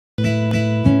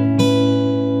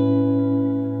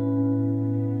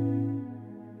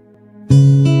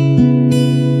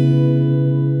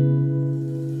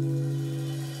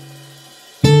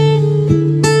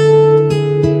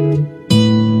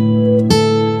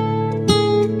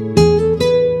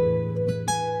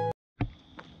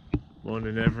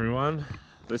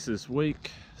This is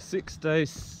week 6, day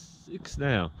 6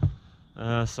 now.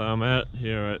 So I'm out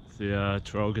here at the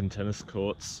Traralgon tennis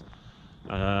courts.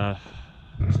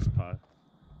 Just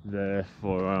there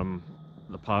for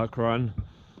the park run.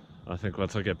 I think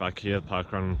once I get back here, the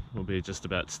park run will be just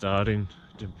about starting,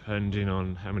 depending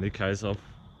on how many Ks I've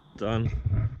done.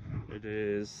 It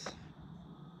is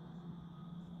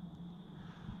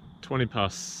 20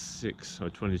 past 6 or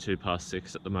 22 past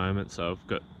 6 at the moment, so I've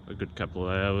got a good couple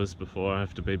of hours before I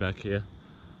have to be back here.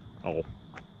 Oh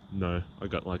no, I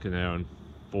got like an hour and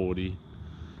 40.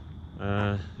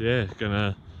 Yeah,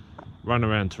 gonna run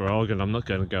around Traralgon. I'm not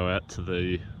gonna go out to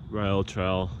the rail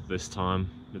trail this time.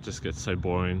 It just gets so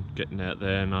boring getting out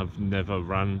there, and I've never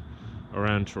run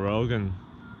around Traralgon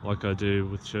like I do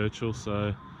with Churchill,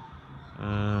 so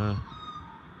I'm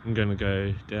gonna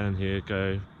go down here,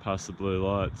 go past the blue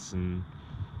lights, and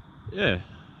yeah,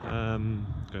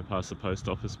 go past the post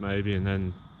office maybe, and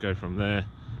then go from there.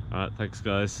 Alright, thanks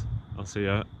guys, I'll see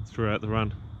you throughout the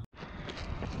run.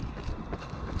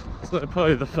 So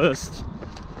probably the first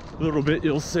little bit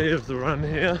you'll see of the run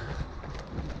here,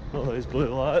 all these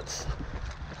blue lights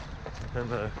and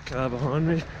the car behind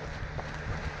me.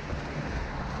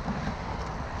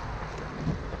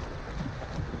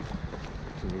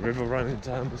 And the river running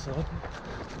down beside me.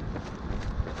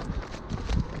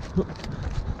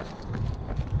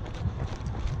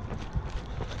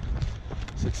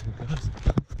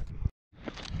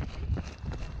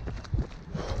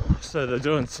 So they're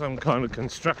doing some kind of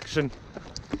construction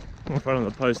in front of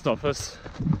the post office.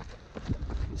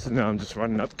 So now I'm just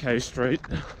running up K Street.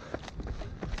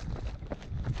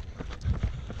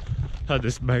 Had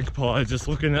this magpie just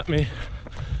looking at me,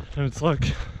 and it's like,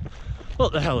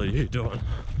 what the hell are you doing?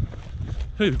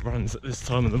 Who runs at this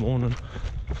time of the morning?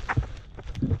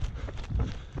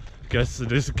 Guess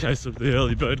it is a case of the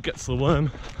early bird gets the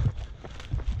worm.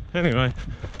 Anyway,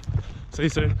 see you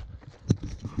soon.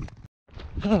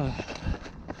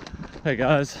 Hey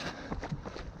guys,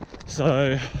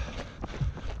 so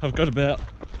I've got about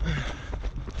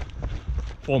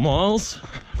 4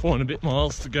 and a bit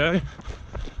miles to go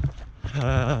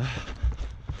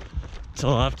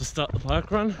till I have to start the park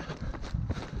run.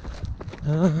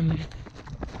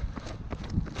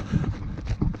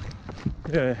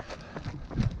 Yeah,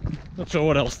 not sure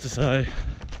what else to say.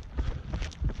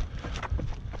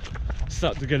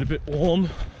 Starting to get a bit warm,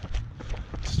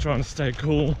 just trying to stay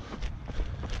cool,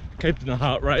 keeping the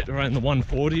heart rate around the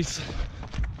 140s.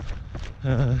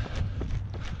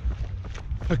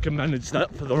 If I can manage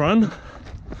that for the run,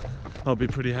 I'll be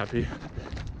pretty happy.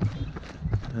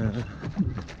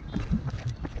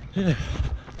 Yeah,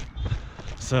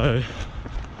 so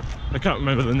I can't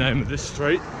remember the name of this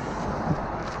street,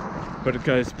 but it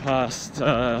goes past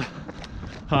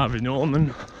Harvey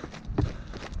Norman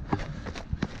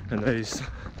and these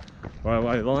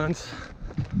railway lines,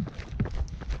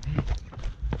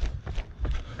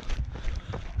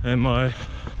 and my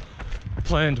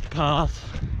planned path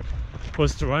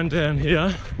was to run down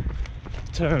here,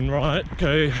 turn right,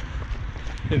 go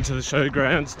into the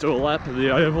showgrounds, do a lap of the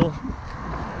oval,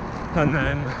 and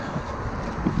then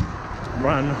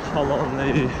run along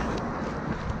the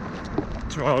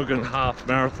Traralgon half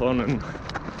marathon and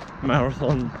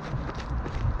marathon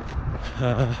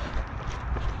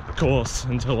course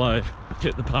until I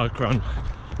hit the park run.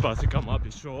 But I think I might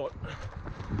be short,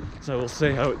 so we'll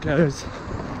see how it goes.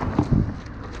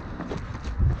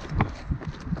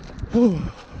 Whew.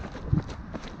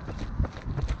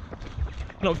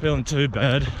 Not feeling too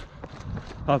bad.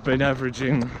 I've been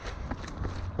averaging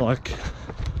like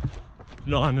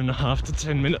 9.5 to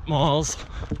 10 minute miles,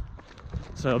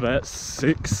 so about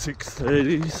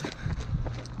 6:30s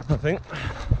I think.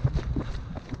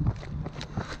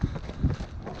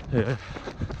 Yeah,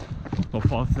 or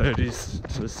 5:30s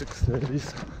to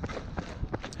 6:30s.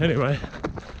 Anyway,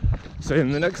 see you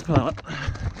in the next part.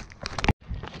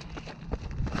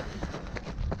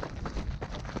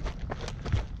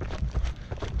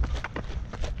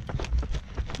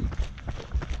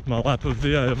 My lap of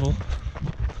the oval.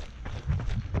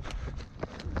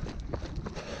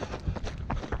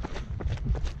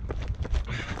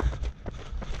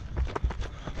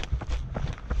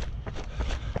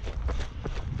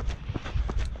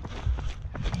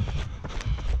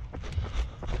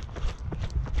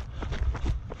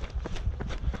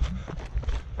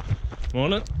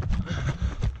 Morning.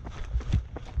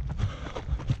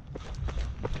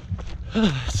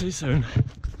 See you soon.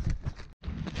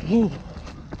 Ooh.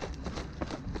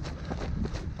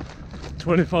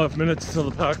 25 minutes till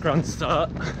the park run start,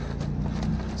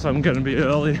 so I'm going to be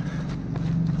early.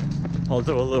 I'll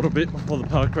do a little bit before the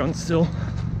park run still.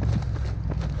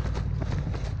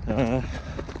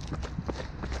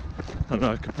 I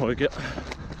know I could probably get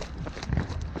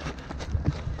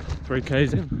 3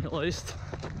 k's in at least.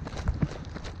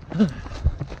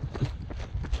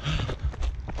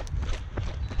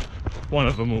 One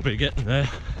of them will be getting there.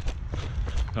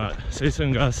 Alright, see you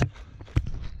soon guys.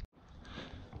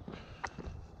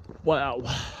 Wow,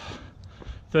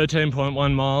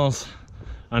 13.1 miles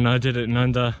and I did it in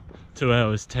under 2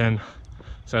 hours 10.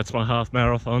 So that's my half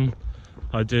marathon.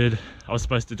 I was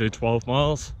supposed to do 12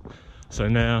 miles. So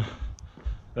now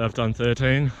that I've done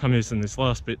 13, I'm using this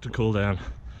last bit to cool down.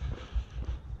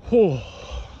 Whew.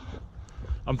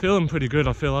 I'm feeling pretty good.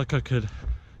 I feel like I could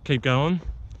keep going.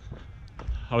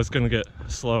 I was going to get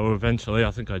slower eventually.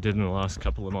 I think I did in the last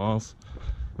couple of miles.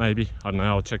 Maybe. I don't know.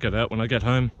 I'll check it out when I get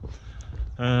home.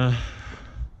 Yeah.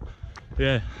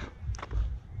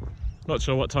 Not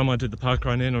sure what time I did the park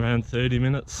run in. Around 30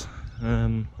 minutes.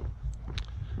 But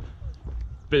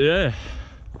yeah.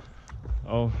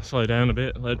 I'll slow down a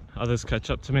bit, let others catch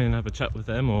up to me and have a chat with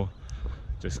them, or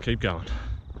just keep going.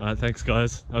 Alright, thanks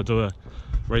guys. I'll do a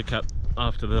recap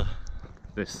after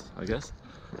this, I guess.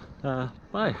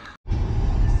 Bye.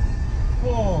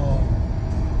 Oh,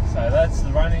 so that's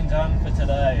the running done for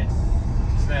today.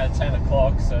 It's now 10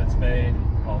 o'clock, so it's been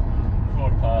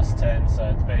 10:15, so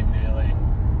it's been nearly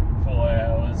 4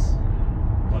 hours.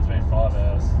 Well, it's been 5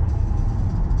 hours.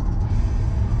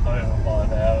 Over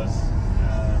 5 hours.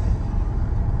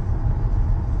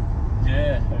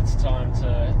 Yeah, it's time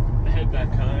to head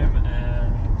back home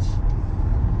and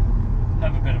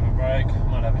have a bit of a break.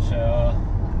 Might have a shower.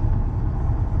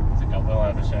 I think I will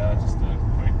have a shower, just a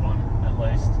quick one at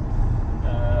least.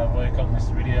 Work on this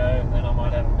video, and then I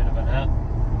might have a bit of a nap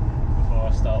before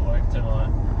I start work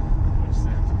tonight, which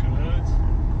sounds good.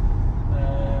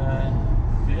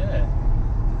 Yeah.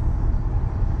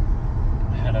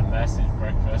 I had a massive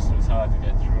breakfast. It was hard to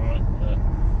get through it, but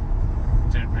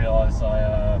did realise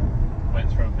I went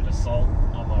through a bit of salt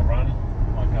on my run.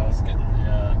 Like I was getting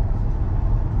the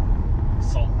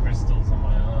salt crystals on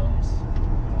my arms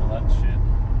and all that shit.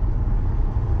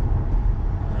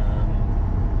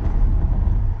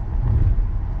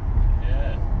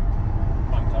 Yeah,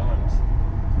 fun times.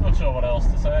 Not sure what else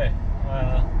to say.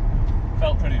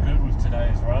 Felt pretty good with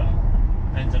today's run.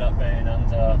 Ended up being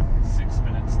under 6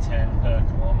 minutes 10 per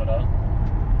kilometre,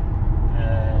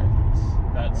 and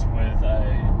that's with a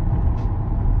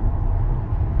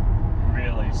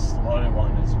really slow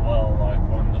one as well, like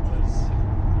one that was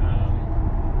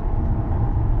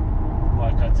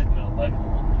like I did an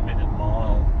 11-minute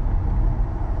mile,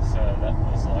 so that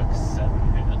was like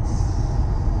 7 minutes,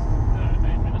 no,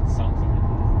 8 minutes something.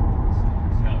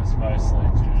 And that was mostly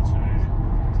due to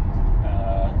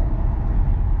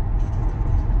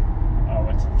I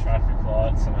went to the traffic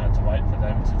lights and I had to wait for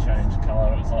them to change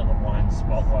colour. It was like the one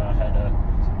spot where I had a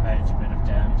major bit of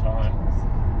downtime.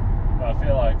 But I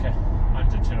feel like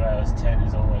under 2 hours 10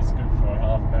 is always good for a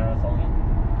half marathon.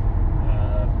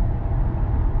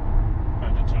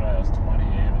 Under 2 hours 20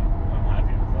 even, I'm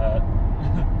happy with that.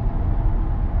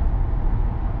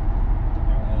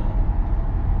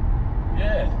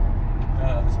 Yeah,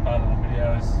 this part of the video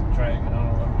is dragging on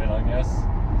a little bit, I guess.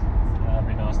 It'd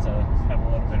be nice to have a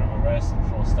little bit of a rest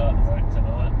before starting work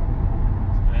tonight.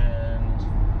 And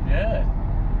yeah,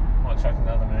 might chuck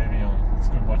another movie on. It's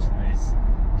good watching these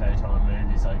daytime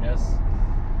movies, I guess.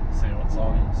 See what's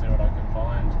on, see what I can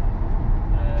find,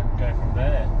 and go from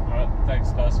there. Alright,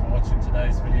 thanks guys for watching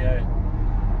today's video.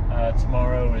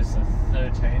 Tomorrow is a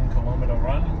 13-kilometre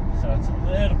run, so it's a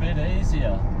little bit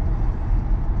easier.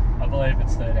 I believe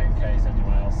it's 13 k's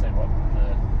anyway. I'll see what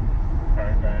the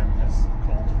program has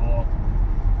called for.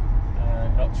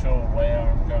 Not sure where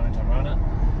I'm going to run it.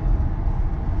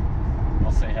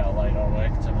 I'll see how late I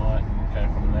work tonight and go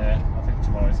from there. I think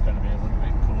tomorrow's going to be a little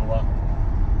bit cooler,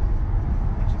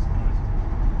 which is good.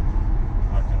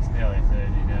 Like it's nearly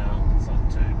 30 now, it's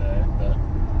not too bad, but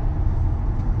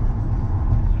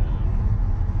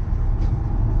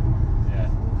yeah.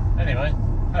 Anyway,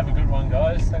 have a good one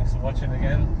guys, thanks for watching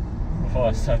again, before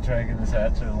I start dragging this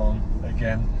out too long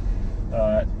again.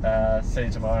 Alright, see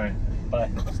you tomorrow, bye.